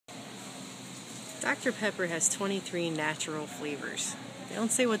Dr. Pepper has 23 natural flavors. They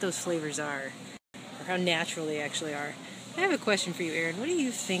don't say what those flavors are, or how natural they actually are. I have a question for you, Aaron. What do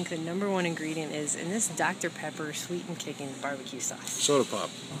you think the #1 ingredient is in this Dr. Pepper sweet and kicking barbecue sauce? Soda pop.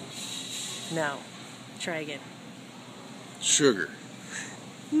 No. Try again. Sugar.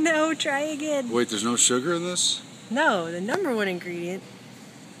 No, try again. Wait, there's no sugar in this? No, the #1 ingredient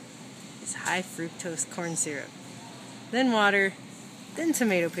is high fructose corn syrup. Then water, then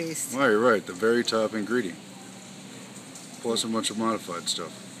tomato paste. Well, you're right, the very top ingredient. Plus a bunch of modified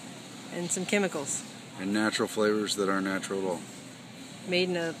stuff. And some chemicals. And natural flavors that aren't natural at all. Made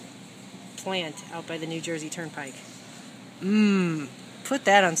in a plant out by the New Jersey Turnpike. Put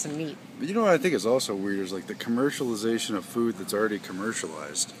that on some meat. But you know what I think is also weird is like the commercialization of food that's already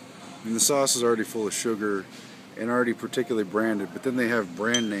commercialized. I mean, the sauce is already full of sugar and already particularly branded, but then they have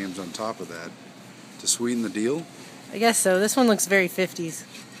brand names on top of that to sweeten the deal. I guess so. This one looks very 50s.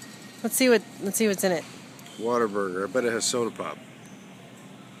 Let's see what's in it. Whataburger. I bet it has soda pop.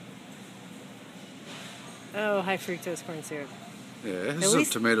 Oh, high fructose corn syrup. Yeah, it has some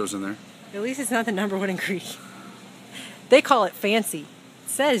tomatoes in there. At least it's not the #1 ingredient. They call it fancy.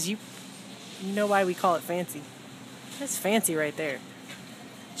 It says you know why we call it fancy. That's fancy right there.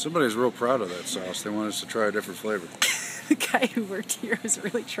 Somebody's real proud of that sauce. They want us to try a different flavor. The guy who worked here was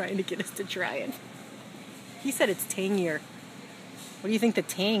really trying to get us to try it. He said it's tangier. What do you think the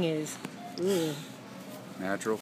tang is? Ooh. Natural.